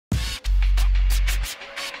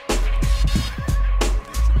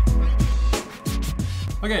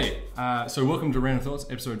Okay, so welcome to Random Thoughts,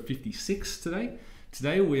 episode 56 today.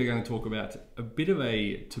 Today we are going to talk about a bit of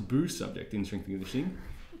a taboo subject in strength and conditioning.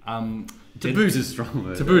 Taboo's a strong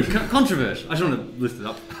word. Taboo. Controversial. I just want to lift it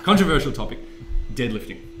up. Controversial topic,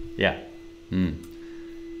 deadlifting. Yeah.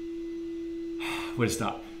 Where to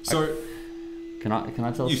start? So, Can I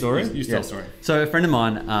tell a story? You tell a story. So a friend of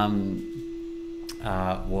mine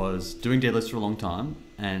was doing deadlifts for a long time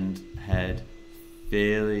and had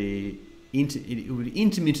fairly it would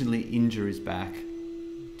intermittently injure his back,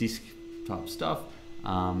 disc type stuff,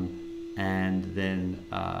 and then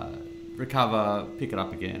recover, pick it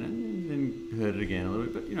up again, and then hurt it again a little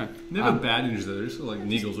bit. But you know, Never bad injuries though, just like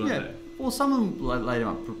niggles, weren't they? Well, some of them laid him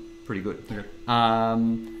up pretty good. Okay.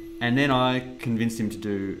 And then I convinced him to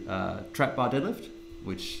do trap bar deadlift,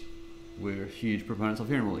 which we're huge proponents of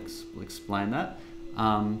here, and we'll explain that.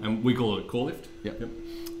 And we call it a Corelift. Yep.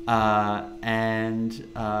 And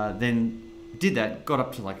then did that, got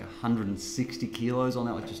up to like 160 kilos on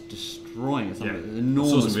that, like just destroying it.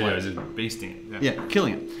 Enormous. Saw some weight. videos of beasting it. Yeah,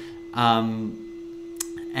 killing it.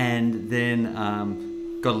 And then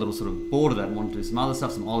got a little sort of bored of that and wanted to do some other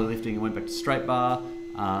stuff, some ollie lifting, and went back to straight bar,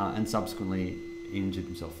 and subsequently injured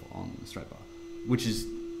himself on the straight bar, which is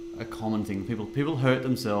a common thing. People hurt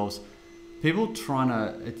themselves. People trying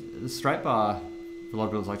to the straight bar. A lot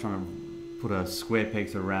of people like trying to put a square peg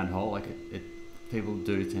through a round hole. Like people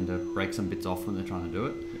do tend to break some bits off when they're trying to do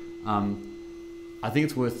it. I think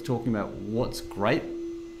it's worth talking about what's great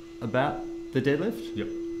about the deadlift. Yep.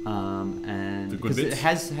 And the good because bits. it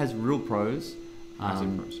has real pros.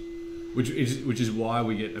 Massive pros. Which is why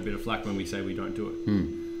we get a bit of flack when we say we don't do it.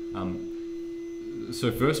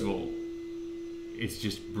 So first of all, it's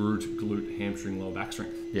just brute glute, hamstring, lower back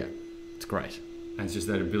strength. Yeah, it's great. And it's just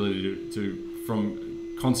that ability to from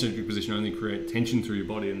concentric position only create tension through your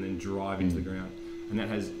body and then drive into the ground. And that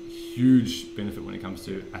has huge benefit when it comes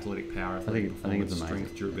to athletic power, athletic performance, it's amazing.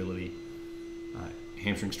 strength, durability,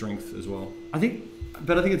 hamstring strength as well. I think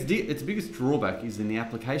its biggest drawback is in the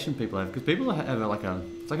application people have, because people have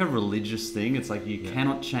it's like a religious thing. It's like you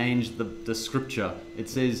cannot change the scripture. It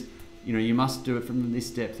says, you know, you must do it from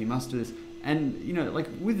this depth. You must do this, and you know, like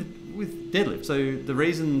with deadlift. So the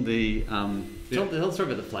reason tell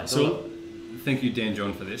story about the plate. So thank you, Dan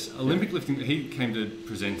John, for this. Olympic lifting. He came to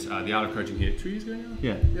present the art of coaching here 2 years ago now.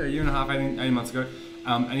 Yeah, a year and a half, 18 months ago,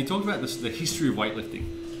 and he talked about the history of weightlifting.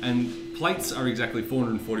 And plates are exactly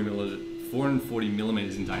 440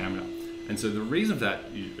 millimeters in diameter. And so the reason for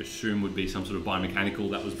that, you assume, would be some sort of biomechanical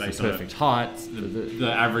that was based on perfect height,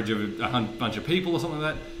 the average of a bunch of people or something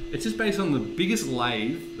like that. It's just based on the biggest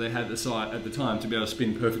lathe they had at the time to be able to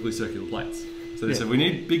spin perfectly circular plates. So they said, we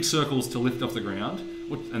need big circles to lift off the ground.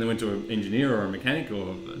 And they went to an engineer or a mechanic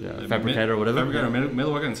or a fabricator or whatever. Fabricator or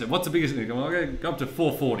metal worker and said, what's the biggest thing? They go, well, okay, go up to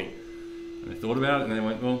 440. And they thought about it and they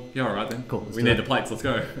went, well, yeah, all right then. Cool, we need the plates, let's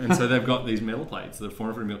go. And so they've got these metal plates that are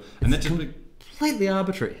 440 mil. And that just completely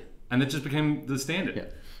arbitrary. And that just became the standard. Yeah.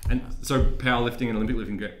 And so powerlifting and Olympic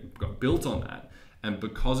lifting got built on that. And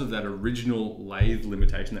because of that original lathe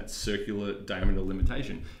limitation, that circular diameter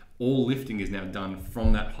limitation, all lifting is now done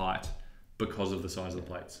from that height because of the size of the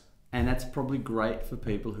plates. And that's probably great for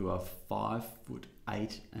people who are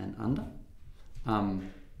 5'8" and under.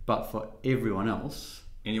 But for everyone else,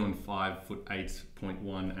 anyone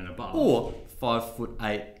 5'8.1" and above, or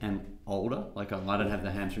 5'8" and older, like I don't have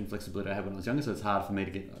the hamstring flexibility I had when I was younger, so it's hard for me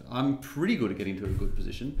to get. I'm pretty good at getting to a good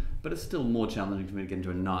position, but it's still more challenging for me to get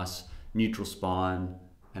into a nice neutral spine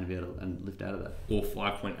and be able to lift out of that. Or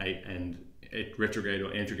 5.8 and retrograde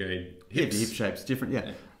or antegrade hips. Yeah, the hip shape's different.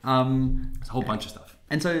 Yeah, it's a whole bunch of stuff.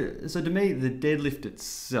 And so to me, the deadlift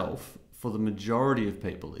itself, for the majority of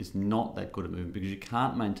people, is not that good at movement because you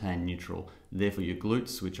can't maintain neutral. Therefore, your glutes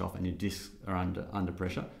switch off and your discs are under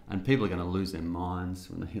pressure. And people are going to lose their minds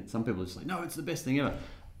when they hit. Some people are just like, no, it's the best thing ever.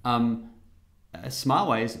 A smart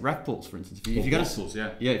way is rack pulls, for instance. If you're going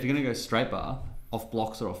to go straight bar, off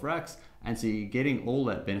blocks or off racks, and so you're getting all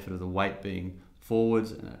that benefit of the weight being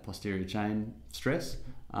forwards and that posterior chain stress,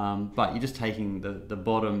 but you're just taking the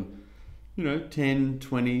bottom, 10,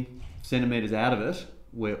 20 centimeters out of it,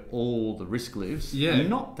 where all the risk lives. Yeah,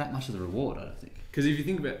 not that much of the reward, I don't think. Because if you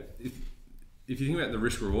think about if you think about the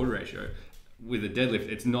risk reward ratio with a deadlift,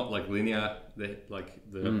 it's not like linear.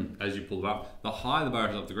 As you pull it up, the higher the bar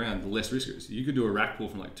is off the ground, the less risk it is. You could do a rack pull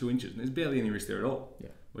from like 2 inches, and there's barely any risk there at all. Yeah.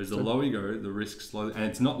 Whereas the lower you go, the risk slowly, and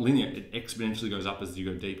it's not linear. It exponentially goes up as you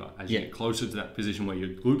go deeper, as you get closer to that position where your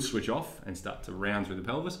glutes switch off and start to round through the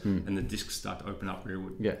pelvis, and the discs start to open up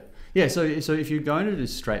rearward. Yeah. So if you're going to do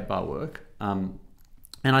straight bar work, and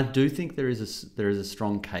I do think there is a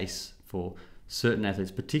strong case for certain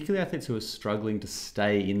athletes, particularly athletes who are struggling to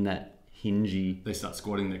stay in that hingy. They start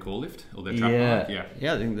squatting their core lift or their trap bar.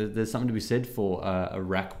 Yeah. I think there's something to be said for a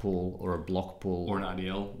rack pull or a block pull or an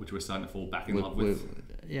RDL, which we're starting to fall back in love with.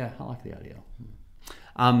 Yeah, I like the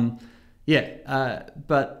RDL.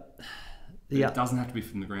 But it doesn't have to be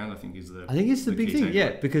from the ground. I think it's the big thing.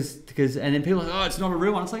 Yeah, because and then people are like, oh, it's not a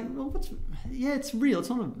real one. It's like, well, it's real. It's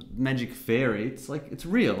not a magic fairy. It's like, it's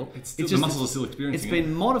real. It's just the muscles are still experiencing it. It's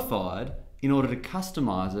been modified in order to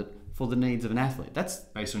customize it for the needs of an athlete. That's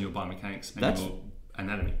based on your biomechanics and your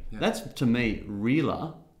anatomy. Yeah. That's, to me,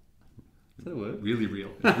 realer. Is that a word? Really real.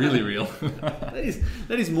 It's really real.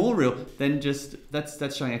 that is more real than just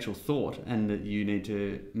that's showing actual thought, and that you need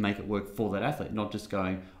to make it work for that athlete, not just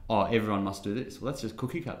going, oh, everyone must do this. Well, that's just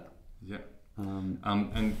cookie cutter. Yeah.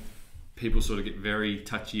 And people sort of get very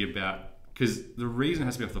touchy about, because the reason it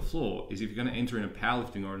has to be off the floor is if you're going to enter in a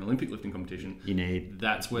powerlifting or an Olympic lifting competition,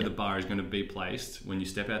 that's where the bar is going to be placed when you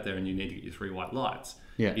step out there and you need to get your 3 white lights.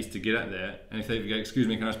 Yeah. Is to get out there, and if they go, excuse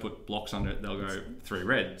me, can I just put blocks under it? They'll go 3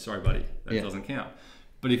 red. Sorry, buddy, that doesn't count.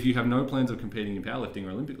 But if you have no plans of competing in powerlifting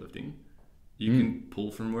or Olympic lifting, you can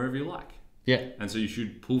pull from wherever you like. Yeah. And so you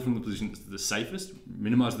should pull from the position that's the safest,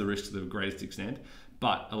 minimize the risks to the greatest extent,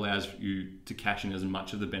 but allows you to cash in as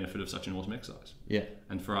much of the benefit of such an awesome exercise. Yeah.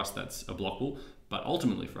 And for us, that's a block pull. But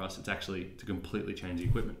ultimately for us, it's actually to completely change the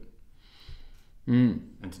equipment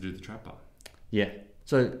and to do the trap bar. Yeah.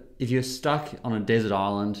 So if you're stuck on a desert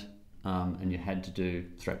island and you had to do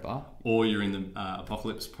threat bar, or you're in the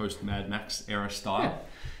apocalypse post Mad Max era style,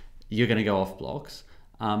 you're going to go off blocks.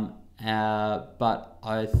 But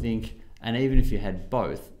I think, and even if you had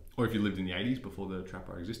both, or if you lived in the 80s before the trap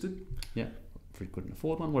bar existed, if you couldn't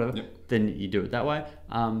afford one, whatever, then you do it that way.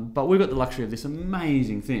 But we've got the luxury of this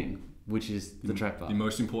amazing thing, which is the trap bar, the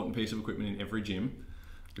most important piece of equipment in every gym.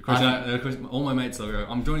 The question, all my mates, they'll go,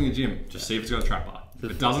 I'm joining a gym, just see if it's got a trap bar. If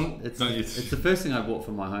it doesn't, it's the first thing I bought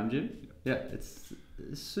for my home gym. Yeah, it's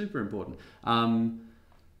super important.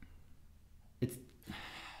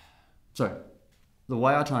 So the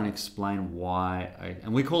way I try and explain why,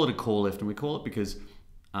 and we call it a core lift, and we call it because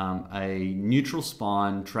a neutral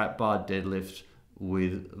spine trap bar deadlift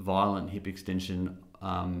with violent hip extension,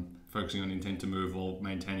 focusing on intent to move or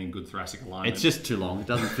maintaining good thoracic alignment. It's just too long. It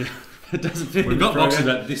doesn't fit. It doesn't fit. We've got boxes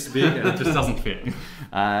about this big, and it just doesn't fit. Can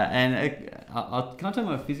I tell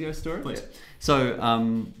my physio story? Please. So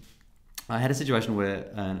I had a situation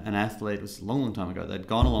where an athlete, it was a long time ago, they'd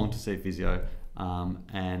gone along to see physio,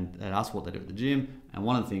 and they'd asked what they do at the gym, and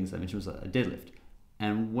one of the things they mentioned was a deadlift.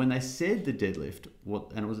 And when they said the deadlift,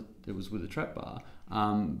 it was with a trap bar,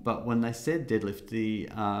 but when they said deadlift, the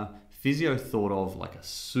physio thought of like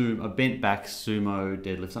a bent back sumo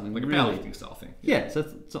deadlift, something like really, a powerlifting style thing. Yeah, so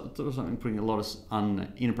it's sort of something putting a lot of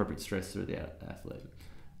inappropriate stress through the athlete.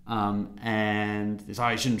 And it's,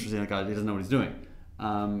 you shouldn't trust the guy, he doesn't know what he's doing.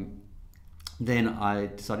 Then I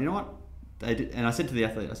decided, you know what? They did, and I said to the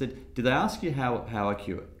athlete, I said, did they ask you how I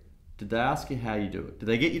cue it? Did they ask you how you do it? Did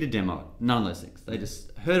they get you to demo it? None of those things. They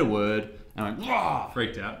just heard a word and went, "Wah!"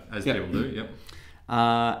 Freaked out, as people do, yep.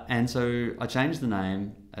 And so I changed the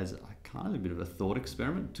name as kind of a bit of a thought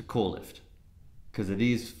experiment to Corelift, because it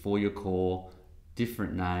is for your core,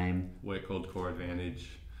 different name. We're called Core Advantage.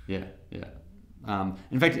 Yeah.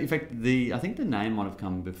 In fact, I think the name might have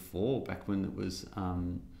come before, back when it was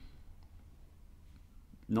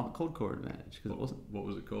not called Core Advantage, because it wasn't. What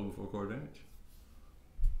was it called before Core Advantage?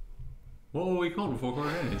 What were we called before Core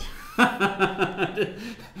Advantage? I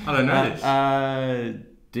don't know this.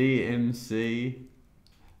 DMC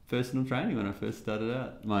personal training when I first started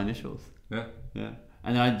out. My initials. Yeah.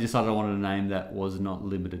 And then I decided I wanted a name that was not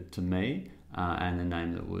limited to me, and a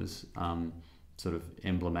name that was sort of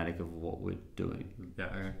emblematic of what we're doing. Yeah.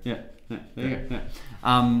 Okay. Yeah. There you go.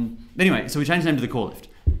 Yeah. Anyway, so we changed the name to the Corelift,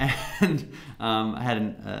 and I had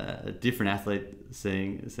a different athlete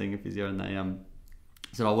seeing a physio, and they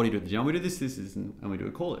said, "Oh, what do you do at the gym?" "We do this, and we do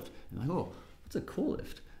a core lift." And I'm like, "Oh, what's a core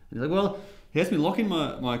lift?" And he's like, "Well, he has me lock in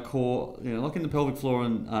my core, lock in the pelvic floor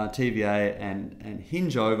and TVA, and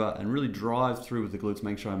hinge over and really drive through with the glutes,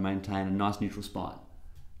 make sure I maintain a nice neutral spine."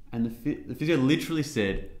 And the physio literally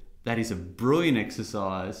said, "That is a brilliant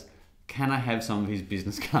exercise. Can I have some of his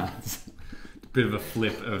business cards?" Bit of a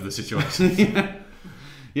flip of the situation.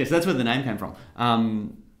 Yeah, so that's where the name came from.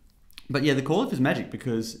 But yeah, the core lift is magic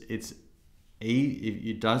because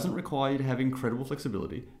it doesn't require you to have incredible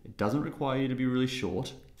flexibility. It doesn't require you to be really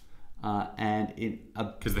short.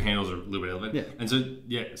 Because the handles are a little bit elevated. Yeah. And so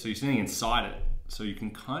you're standing inside it, so you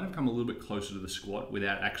can kind of come a little bit closer to the squat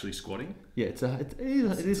without actually squatting. Yeah, it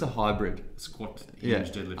is a hybrid. Squat,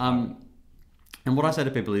 hinge, deadlift. And what I say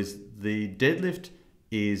to people is the deadlift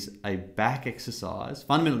is a back exercise.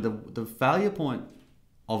 Fundamentally, the failure point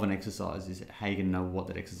of an exercise is how you're going to know what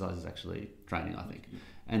that exercise is actually training, I think.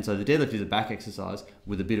 And so the deadlift is a back exercise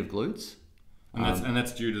with a bit of glutes. And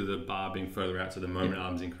that's due to the bar being further out, so the moment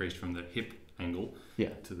arms increased from the hip angle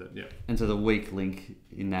to the and so the weak link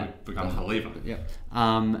in that becomes the lever.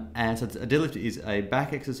 And so a deadlift is a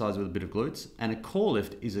back exercise with a bit of glutes, and a core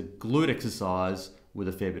lift is a glute exercise with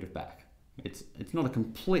a fair bit of back. It's not a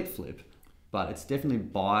complete flip, but it's definitely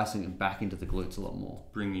biasing it back into the glutes a lot more,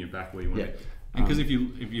 bringing you back where you want to be. And because if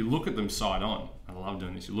you look at them side on, I love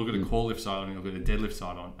doing this. You look at a core lift side on, you look at a deadlift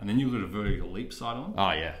side on, and then you look at a vertical leap side on.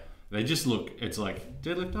 Oh yeah. They just look, it's like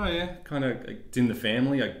deadlift, oh yeah, kind of, it's in the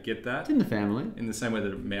family, I get that. It's in the family. In the same way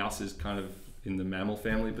that a mouse is kind of in the mammal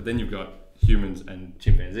family, but then you've got humans and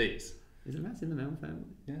chimpanzees. Is a mouse in the mammal family?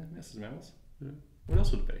 Yeah, mouse is mammals. Yeah. What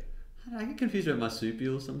else would it be? I get confused about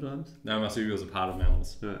marsupials sometimes. No, marsupials are part of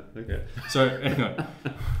mammals. Oh, okay. Yeah. So, anyway,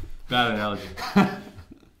 bad analogy.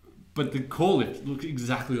 But the core lift looks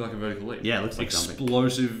exactly like a vertical leap. Yeah, it looks like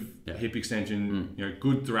explosive hip extension,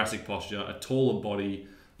 good thoracic posture, a taller body,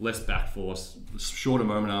 less back force, shorter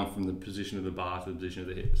moment arm from the position of the bar to the position of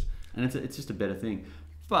the hips. And it's just a better thing.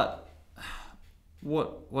 But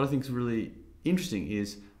what I think is really interesting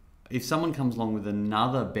is if someone comes along with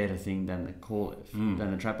another better thing than the core lift, than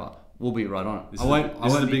the trap bar, we'll be right on it. This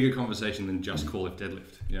is a bigger conversation than just core lift,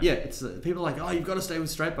 deadlift. Yeah, it's people are like, oh, you've got to stay with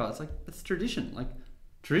straight bar. It's like, it's tradition. Like,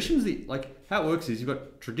 tradition's how it works is you've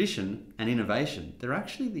got tradition and innovation. They're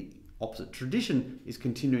actually the opposite. Tradition is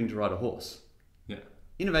continuing to ride a horse. Yeah.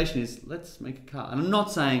 Innovation is, let's make a car. And I'm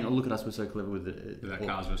not saying, oh, look at us, we're so clever with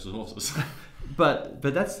cars versus horses. but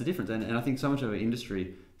that's the difference. And I think so much of our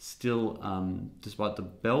industry still, despite the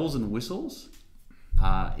bells and whistles,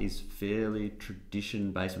 is fairly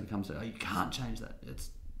tradition-based when it comes to, oh, you can't change that.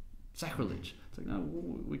 It's sacrilege. It's like, no,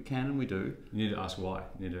 we can and we do. You need to ask why.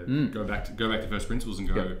 You need to go back to first principles and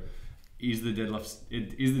go, is the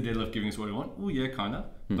deadlift giving us what we want? Well, yeah, kind of.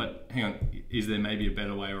 But hang on, is there maybe a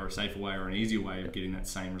better way or a safer way or an easier way of getting that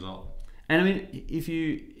same result? And I mean, if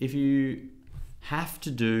you have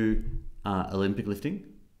to do Olympic lifting,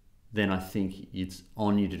 then I think it's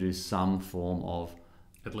on you to do some form of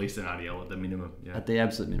at least an RDL at the minimum. Yeah. At the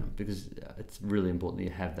absolute minimum, because it's really important that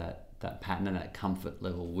you have that pattern and that comfort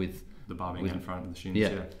level with the bar being in front of the shins.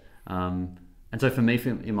 Yeah. And so for me,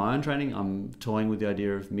 in my own training, I'm toying with the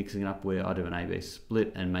idea of mixing it up where I do an A-B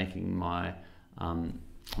split and making my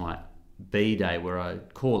my B day where I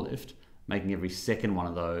core lift, making every second one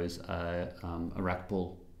of those a rack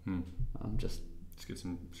pull. Just get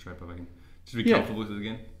some straight bar back in. Just be comfortable with it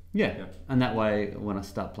again. Yeah. And that way, when I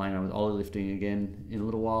start playing around with ollie lifting again in a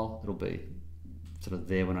little while, it'll be sort of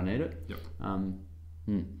there when I need it. Yep.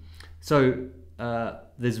 So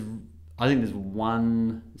there's two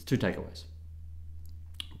takeaways.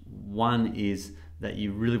 One is that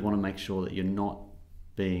you really want to make sure that you're not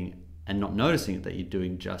noticing it, that you're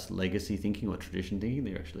doing just legacy thinking or tradition thinking, that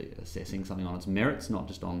you're actually assessing something on its merits, not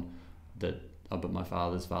just on but my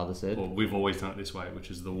father's father said. Well, we've always done it this way, which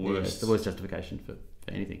is the worst. Yeah, it's the worst justification for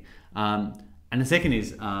anything. And the second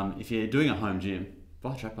is, if you're doing a home gym,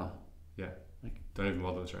 buy a trap bar. Yeah. Don't even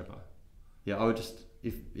bother with a trap bar. Yeah, I would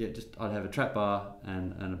I'd have a trap bar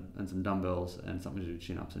and some dumbbells and something to do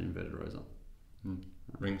chin ups and inverted rows on.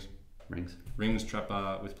 Rings, trap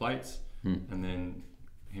bar with plates, and then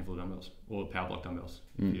a handful of dumbbells or power block dumbbells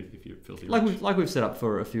if you're filthy rich. Like we've set up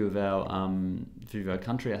for a few of our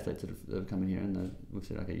country athletes that have come in here, and we've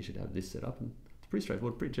said, okay, you should have this set up, and it's pretty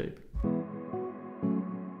straightforward, pretty cheap.